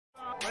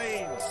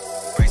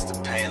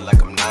the pain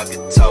like I'm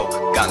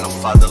Nagato. Got no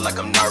father like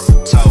I'm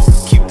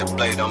Naruto. Keep the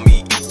blade on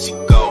me,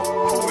 Ichigo.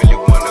 Who really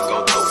wanna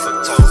go toe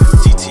for toe?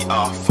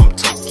 GTR from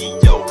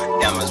Tokyo.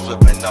 Diamonds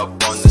whipping up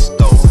on the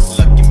stove.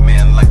 Lucky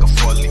man like a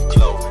 4-leaf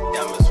clove.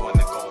 Diamonds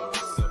wanna go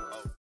with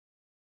the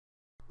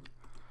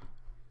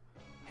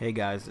Hey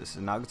guys, this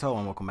is Nagato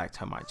and welcome back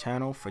to my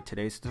channel. For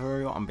today's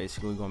tutorial, I'm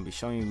basically going to be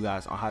showing you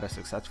guys on how to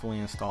successfully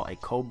install a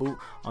Coldboot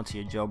onto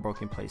your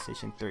jailbroken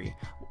PlayStation 3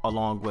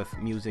 along with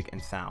music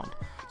and sound.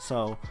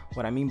 So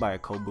what I mean by a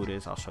Coldboot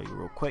is, I'll show you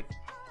real quick.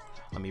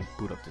 Let me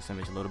boot up this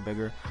image a little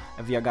bigger.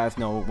 If you guys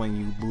know, when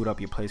you boot up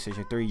your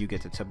PlayStation 3, you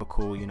get the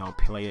typical,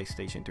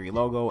 PlayStation 3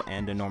 logo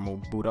and the normal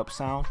boot up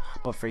sound.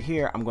 But for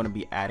here, I'm going to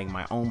be adding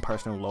my own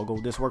personal logo.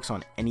 This works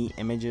on any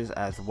images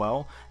as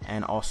well,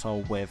 and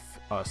also with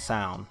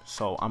sound.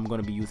 So I'm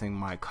going to be using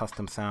my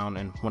custom sound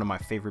and one of my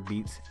favorite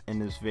beats in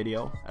this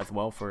video as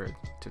well for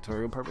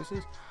tutorial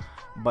purposes.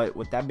 But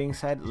with that being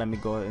said, let me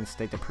go ahead and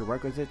state the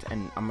prerequisites,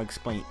 and I'm going to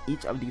explain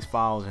each of these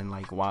files and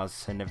why it's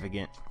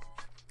significant,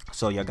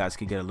 so you guys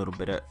can get a little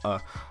bit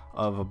of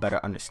a better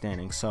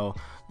understanding. So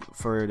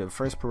for the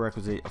first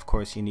prerequisite, of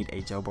course, you need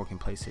a jailbroken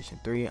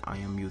PlayStation 3. I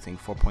am using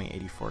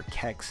 4.84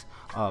 KEX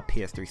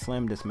PS3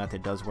 Slim. This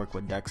method does work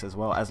with DeX as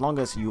well. As long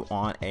as you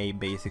on a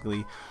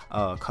basically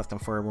custom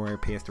firmware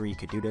PS3, you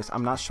could do this.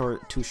 I'm not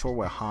too sure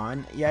with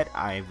Han yet.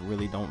 I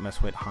really don't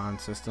mess with Han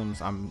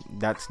systems.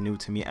 That's new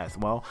to me as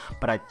well.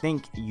 But I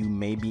think you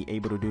may be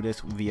able to do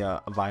this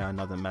via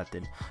another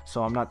method.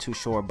 So I'm not too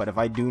sure. But if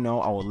I do know,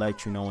 I will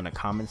let you know in the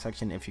comment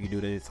section if you can do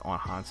this on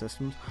Han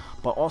systems.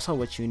 But also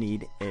what you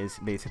need is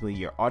basically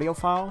your audio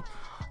file,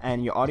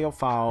 and your audio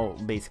file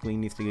basically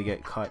needs to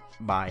get cut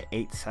by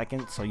 8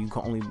 seconds. So you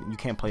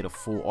can't play the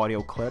full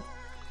audio clip.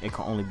 It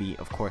can only be,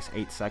 of course,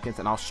 8 seconds,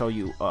 and I'll show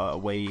you a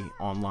way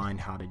online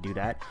how to do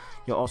that.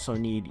 You'll also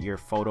need your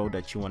photo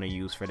that you want to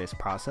use for this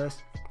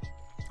process.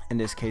 In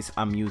this case,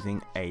 I'm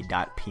using a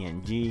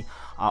 .png.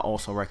 I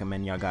also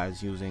recommend y'all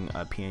guys using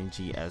a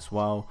PNG as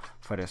well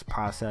for this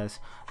process,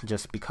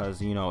 just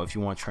because, if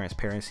you want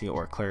transparency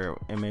or a clear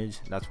image,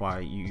 that's why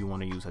you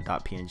want to use a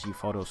 .png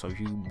photo. So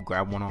if you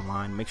grab one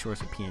online, make sure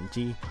it's a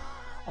PNG.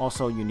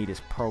 Also, you need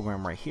this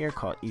program right here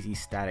called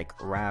Static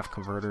Raf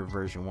Converter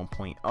version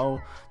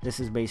 1.0.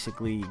 This is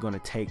basically going to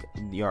take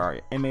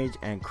your image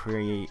and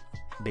create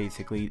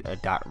basically a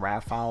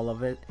 .raf file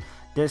of it.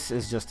 This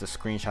is just a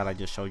screenshot I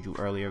just showed you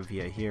earlier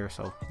via here,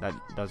 so that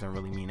doesn't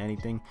really mean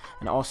anything.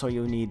 And also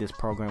you'll need this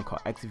program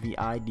called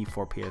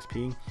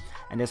XviDVPSP,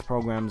 and this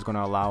program is going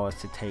to allow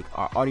us to take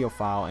our audio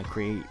file and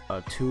create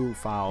two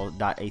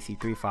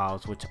 .ac3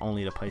 files, which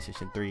only the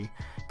PlayStation 3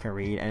 can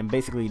read. And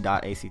basically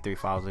 .ac3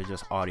 files are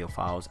just audio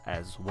files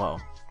as well.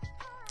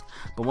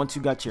 But once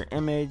you got your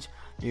image,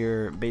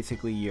 your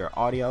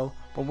audio,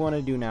 what we want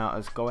to do now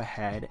is go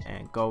ahead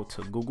and go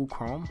to Google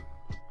Chrome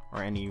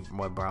or any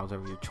web browser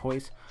of your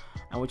choice,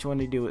 and what you want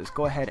to do is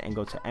go ahead and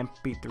go to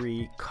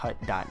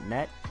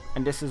mp3cut.net,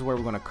 and this is where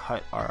we're going to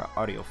cut our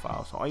audio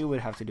file. So all you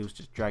would have to do is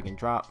just drag and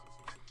drop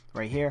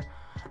right here,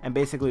 and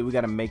basically we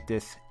got to make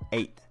this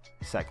 8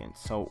 seconds.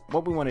 So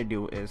what we want to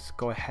do is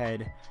go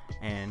ahead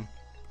and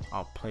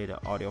I'll play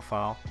the audio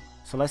file.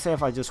 So let's say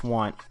if I just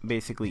want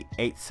basically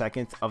 8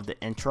 seconds of the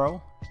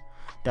intro,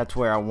 that's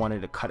where I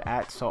wanted to cut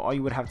at. So all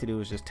you would have to do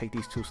is just take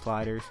these two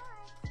sliders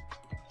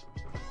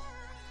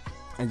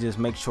and just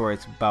make sure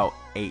it's about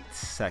 8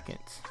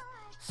 seconds.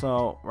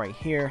 So right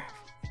here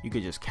you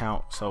could just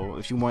count. So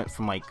if you went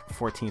from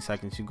 14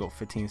 seconds, you go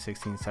 15,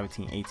 16,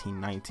 17, 18,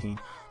 19,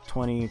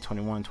 20,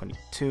 21,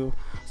 22.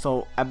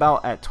 So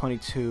about at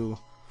 22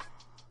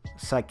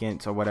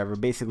 seconds or whatever,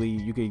 basically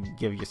you could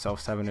give yourself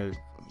 7 or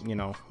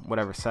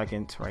whatever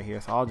seconds right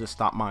here. So I'll just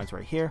stop mine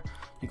right here.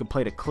 You can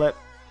play the clip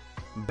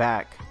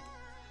back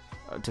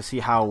to see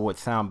how it would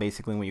sound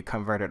basically when you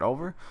convert it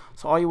over.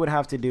 So all you would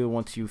have to do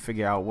once you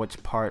figure out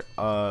which part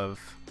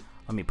of,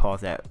 let me pause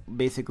that,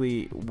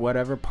 basically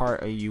whatever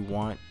part you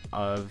want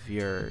of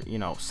your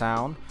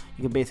sound,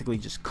 you can basically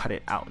just cut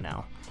it out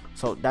now.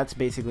 So that's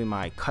basically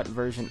my cut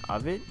version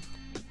of it,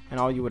 and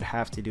all you would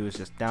have to do is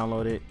just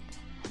download it,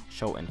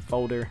 show in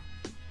folder,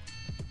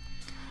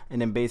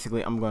 and then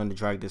basically I'm going to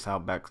drag this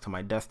out back to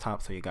my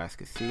desktop so you guys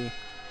can see,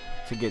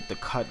 to get the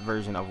cut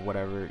version of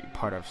whatever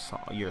part of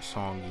your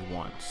song you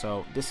want.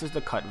 So this is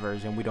the cut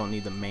version. We don't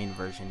need the main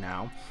version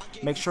now.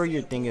 Make sure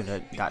your thing is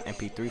a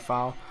 .mp3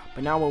 file.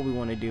 But now what we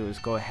want to do is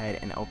go ahead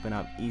and open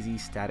up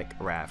Static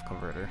Raf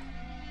Converter,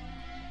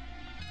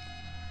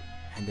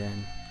 and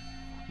then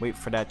wait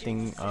for that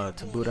thing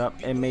to boot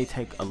up. It may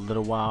take a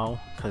little while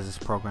because this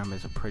program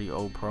is a pretty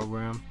old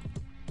program.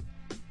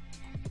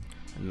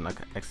 And I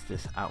can exit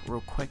this out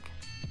real quick.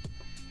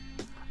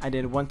 And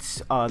then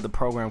once the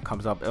program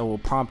comes up, it will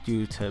prompt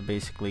you to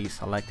basically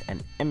select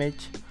an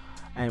image,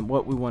 and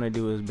what we want to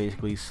do is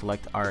basically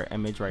select our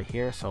image right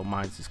here. So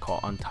mine is called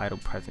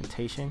Untitled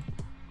Presentation.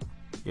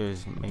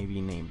 Yours may be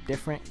named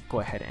different. Go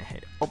ahead and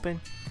hit open,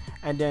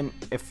 and then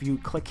if you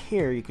click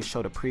here, you can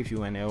show the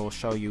preview and it will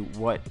show you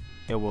what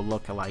it will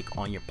look like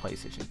on your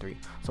PlayStation 3.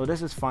 So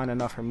this is fine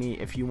enough for me.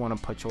 If you want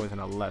to put yours in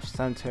the left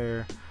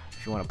center,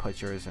 if you want to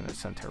put yours in the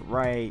center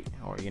right,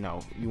 or you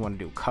know, you want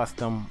to do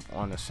custom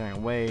on a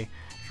certain way,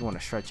 if you want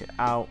to stretch it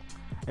out.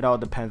 It all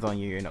depends on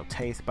your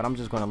taste, but I'm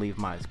just going to leave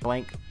mine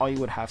blank. All you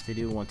would have to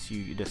do once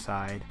you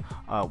decide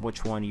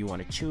which one you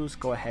want to choose,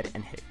 go ahead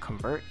and hit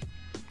convert.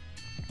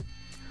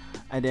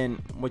 And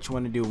then what you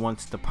want to do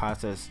once the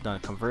process is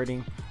done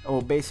converting, it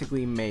will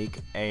basically make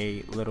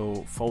a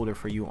little folder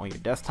for you on your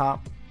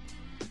desktop,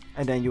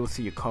 and then you will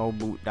see your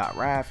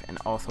coldboot.raf and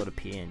also the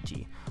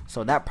PNG.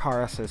 So that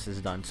process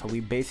is done. So we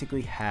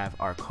basically have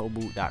our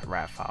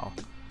coldboot.raf file,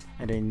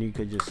 and then you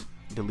could just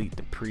delete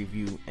the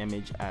preview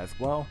image as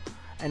well.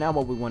 And now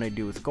what we want to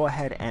do is go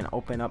ahead and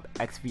open up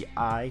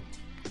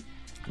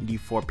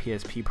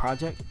XviDVPSP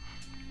project,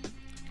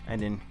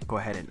 and then go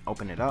ahead and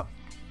open it up.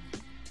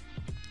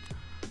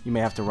 You may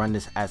have to run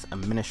this as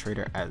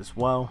administrator as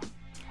well.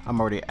 I'm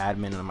already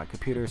admin on my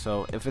computer,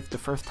 so if it's the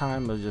first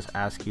time, it'll just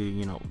ask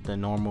you, the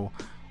normal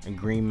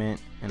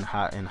agreement and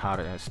how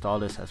to install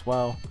this as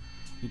well.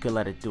 You can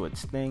let it do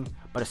its thing,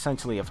 but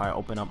essentially, if I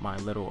open up my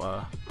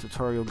little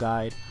tutorial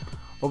guide,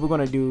 what we're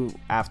going to do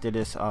after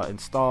this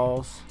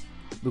installs,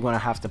 we're going to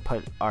have to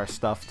put our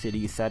stuff to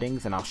these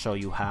settings, and I'll show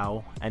you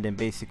how. And then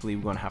basically,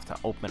 we're going to have to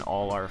open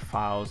all our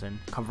files and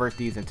convert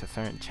these into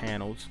certain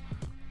channels.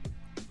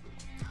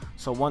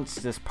 So once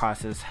this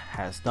process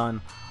has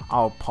done,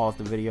 I'll pause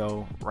the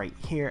video right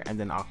here, and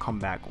then I'll come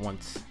back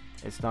once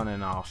it's done,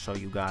 and I'll show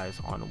you guys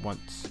on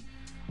once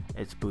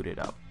it's booted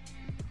up.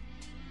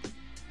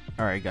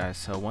 Alright guys,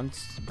 so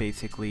once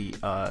basically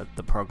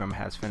the program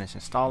has finished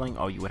installing,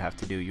 all you would have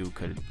to do, you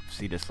could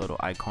see this little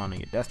icon on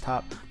your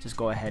desktop, just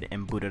go ahead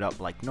and boot it up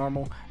like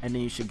normal, and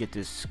then you should get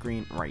this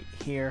screen right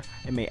here.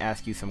 It may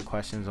ask you some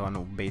questions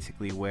on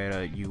basically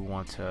where you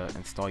want to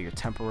install your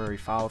temporary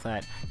files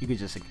at. You could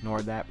just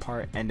ignore that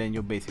part, and then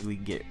you'll basically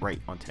get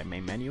right onto the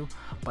main menu.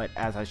 But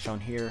as I've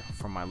shown here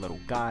from my little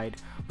guide,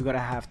 we're gonna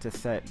have to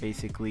set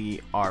basically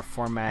our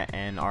format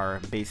and our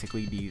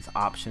basically these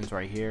options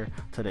right here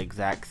to the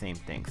exact same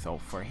thing. So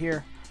for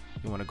here,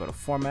 you want to go to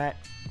format,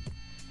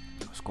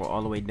 scroll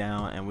all the way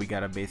down, and we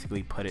gotta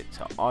basically put it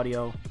to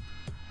audio,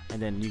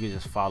 and then you can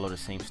just follow the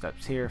same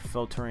steps here.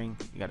 Filtering,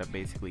 you gotta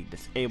basically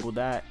disable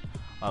that.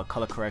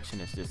 Color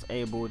correction is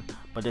disabled,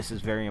 but this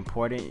is very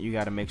important. You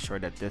got to make sure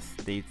that this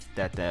states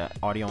that the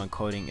audio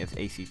encoding is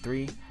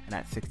AC3 and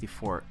at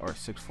 64 or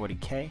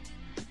 640k.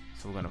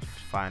 So we're gonna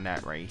find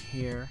that right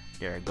here.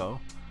 There we go.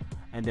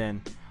 And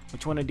then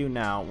what you want to do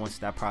now, once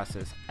that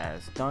process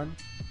is done,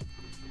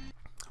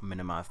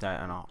 minimize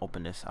that, and I'll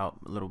open this out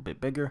a little bit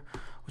bigger.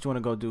 What you want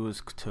to go do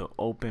is to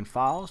open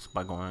files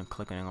by going and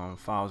clicking on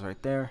files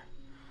right there.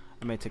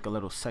 It may take a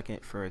little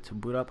second for it to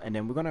boot up, and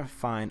then we're gonna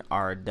find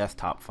our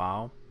desktop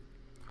file,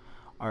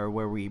 or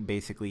where we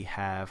basically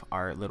have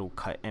our little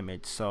cut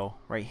image. So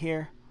right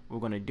here, what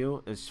we're gonna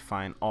do is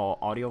find all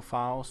audio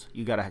files.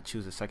 You gotta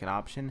choose the second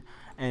option,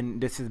 and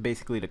this is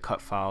basically the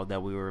cut file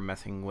that we were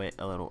messing with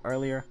a little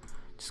earlier.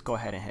 Just go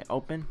ahead and hit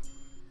open,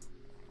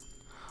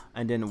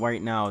 and then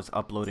right now it's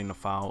uploading the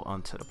file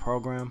onto the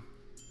program.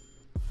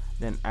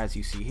 Then as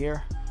you see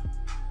here,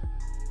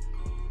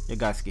 you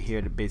guys can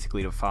hear that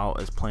basically the file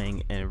is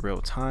playing in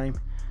real time.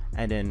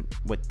 And then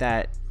with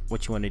that,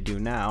 what you want to do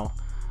now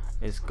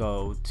is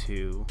go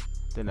to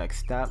the next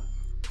step,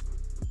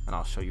 and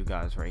I'll show you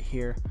guys right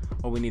here.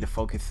 What we need to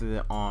focus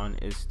on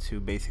is to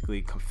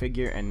basically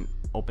configure and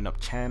open up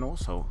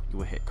channels. So you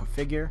will hit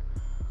configure,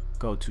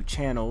 go to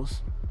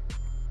channels,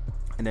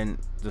 and then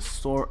the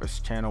source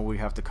channel, we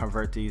have to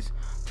convert these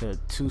to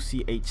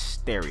 2CH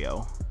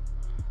stereo.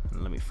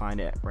 And let me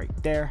find it right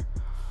there.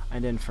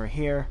 And then for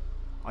here,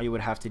 all you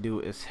would have to do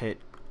is hit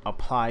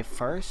apply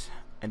first,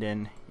 and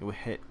then you would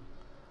hit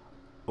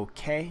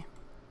OK.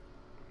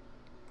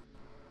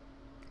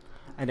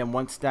 And then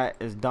once that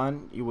is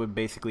done, you would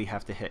basically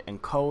have to hit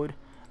encode,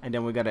 and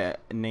then we gotta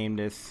name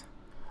this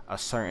a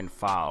certain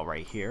file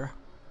right here.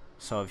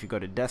 So if you go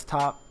to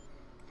desktop,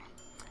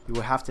 you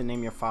will have to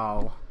name your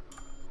file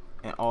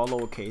in all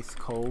lowercase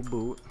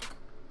Coldboot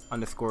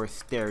 _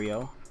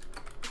 stereo,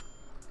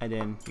 and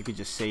then you could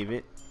just save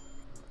it,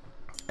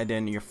 and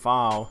then your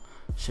file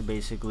should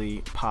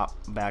basically pop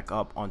back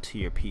up onto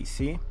your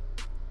PC,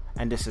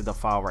 and this is the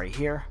file right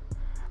here.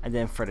 And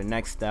then for the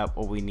next step,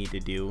 what we need to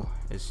do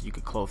is you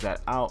could close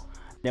that out.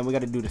 Then we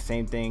got to do the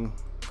same thing,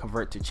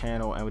 convert to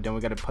channel, and then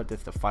we got to put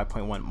this to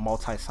 5.1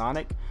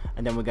 multi-sonic,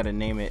 and then we got to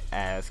name it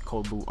as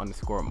Coldboot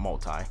 _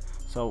 multi.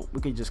 So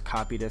we could just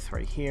copy this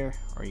right here,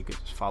 or you could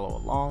just follow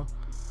along.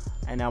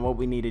 And now what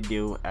we need to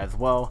do as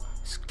well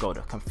is go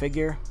to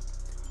configure,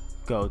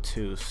 go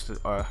to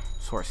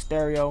source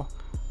stereo,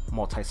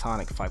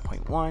 multi-sonic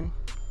 5.1,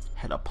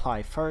 hit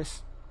apply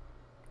first,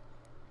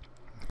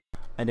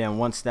 and then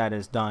once that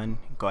is done,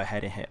 go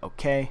ahead and hit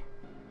OK,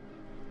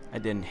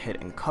 and then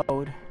hit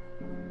encode.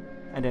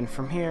 And then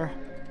from here,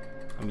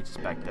 let me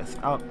just back this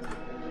up,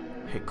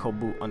 hit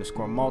Coldboot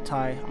 _ multi.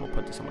 I'm gonna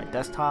put this on my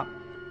desktop.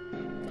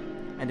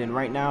 And then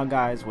right now,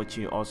 guys, what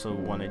you also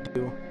want to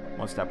do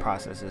once that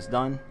process is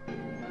done,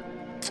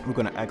 we're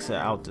gonna exit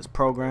out this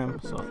program.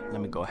 So let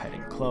me go ahead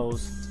and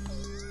close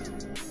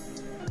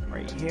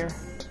right here.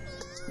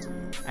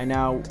 And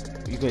now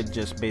you could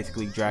just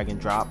basically drag and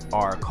drop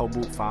our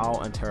Coldboot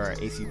file into our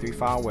AC3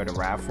 file where the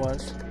RAF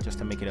was, just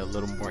to make it a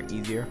little more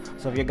easier.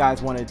 So if you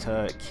guys wanted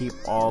to keep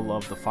all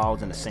of the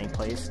files in the same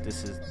place,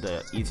 this is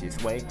the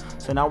easiest way.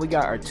 So now we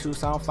got our 2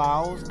 sound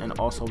files, and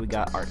also we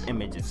got our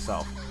image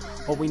itself.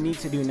 What we need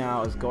to do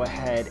now is go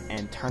ahead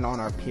and turn on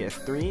our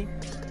PS3,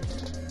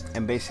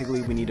 and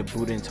basically we need to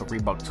boot into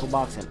Rebug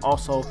Toolbox, and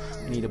also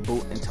we need to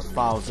boot into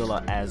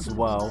FileZilla as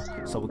well.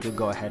 So we could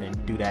go ahead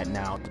and do that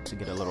now to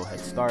get a little head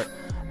start.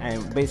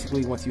 And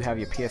basically once you have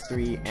your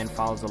PS3 and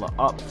FileZilla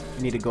up,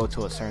 you need to go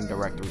to a certain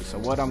directory. So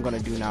what I'm going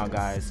to do now,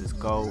 guys, is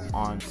go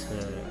on to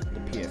the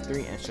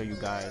PS3 and show you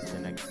guys the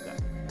next step.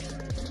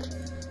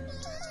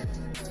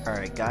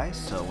 Alright guys,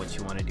 so what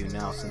you want to do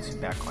now, since you're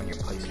back on your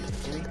PlayStation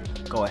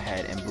 3, go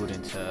ahead and boot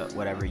into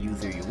whatever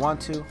user you want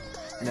to.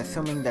 And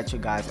assuming that you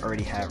guys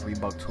already have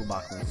Rebug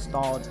Toolbox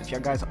installed, if you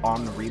guys are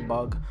on the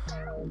Rebug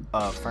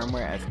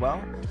firmware as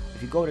well,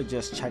 if you go to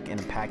just check in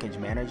package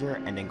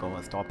manager and then go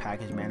install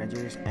package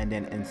managers, and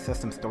then in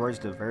system storage,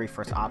 the very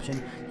first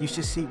option, you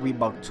should see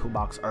Rebug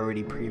Toolbox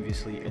already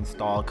previously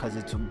installed because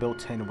it's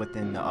built in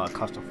within the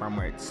custom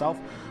firmware itself.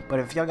 But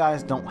if you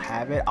guys don't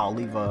have it, I'll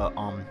leave a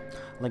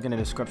link in the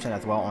description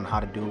as well on how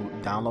to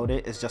download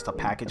it. It's just a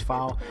package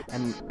file,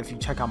 and if you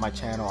check out my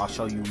channel, I'll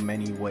show you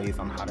many ways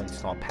on how to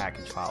install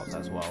package files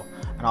as well.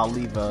 And I'll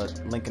leave a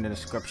link in the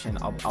description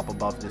up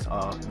above this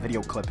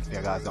video clip if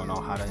you guys don't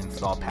know how to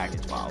install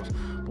package files.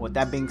 But with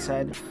that being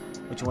said,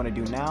 what you want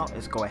to do now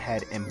is go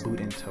ahead and boot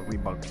into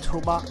Rebug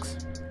Toolbox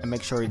and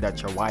make sure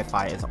that your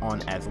Wi-Fi is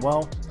on as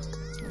well.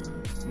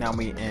 Now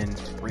we in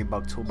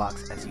Rebug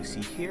Toolbox, as you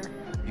see here.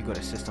 If you go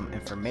to system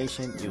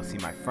information, you'll see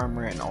my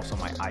firmware and also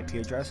my IP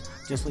address.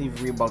 Just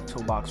leave Rebug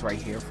Toolbox right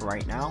here for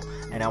right now.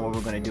 And now what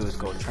we're going to do is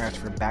go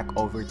transfer back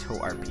over to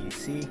our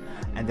PC,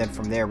 and then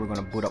from there we're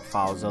going to boot up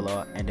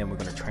FileZilla, and then we're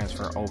going to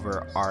transfer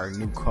over our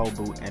new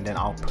Coldboot, and then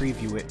I'll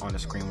preview it on the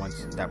screen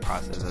once that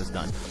process is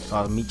done. So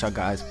I'll meet y'all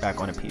guys back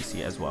on the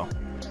PC as well.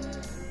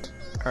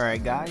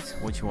 Alright guys,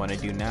 what you want to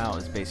do now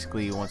is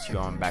basically once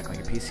you're back on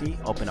your PC,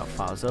 open up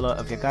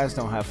FileZilla. If you guys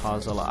don't have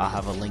FileZilla, I'll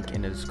have a link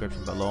in the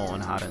description below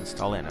on how to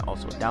install it and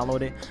also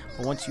download it.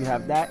 But once you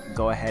have that,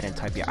 go ahead and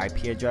type your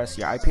IP address.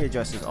 Your IP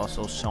address is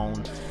also shown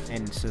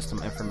in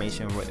system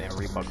information within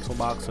Rebug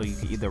Toolbox, so you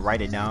can either write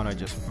it down or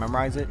just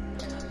memorize it.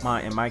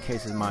 In my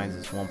case, mine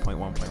is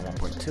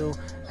 1.1.1.2,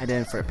 and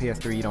then for the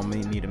PS3, you don't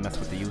need to mess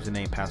with the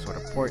username, password,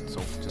 or port, so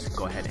just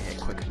go ahead and hit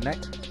quick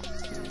connect.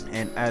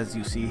 And as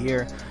you see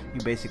here,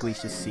 you basically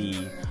should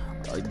see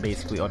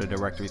basically all the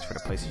directories for the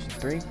PlayStation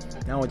 3.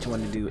 Now what you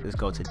want to do is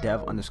go to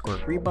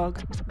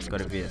dev_rebug, go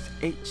to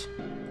VSH,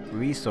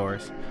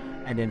 resource,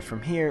 and then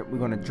from here we're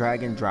going to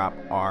drag and drop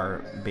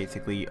our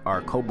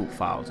Coldboot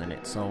files in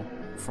it. So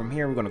from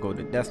here we're going to go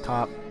to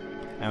desktop,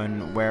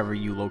 and wherever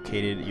you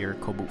located your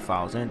Coldboot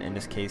files in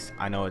this case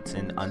I know it's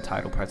in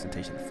Untitled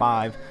Presentation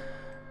 5,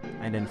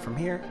 and then from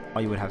here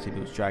all you would have to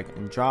do is drag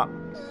and drop.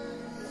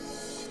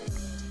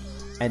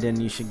 And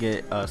then you should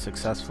get a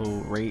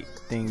successful rate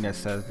thing that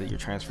says that your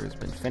transfer has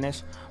been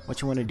finished.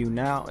 What you want to do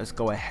now is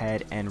go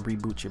ahead and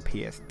reboot your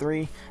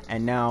PS3,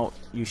 and now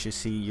you should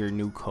see your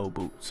new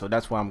Coldboot. So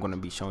that's what I'm going to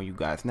be showing you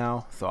guys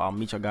now. So I'll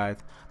meet you guys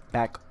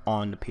back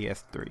on the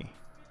PS3.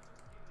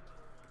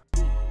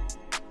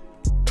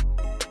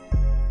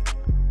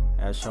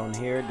 As shown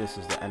here, this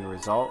is the end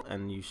result,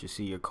 and you should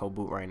see your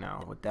Coldboot right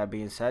now. With that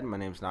being said, my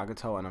name is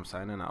Nagato, and I'm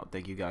signing out.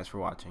 Thank you guys for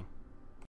watching.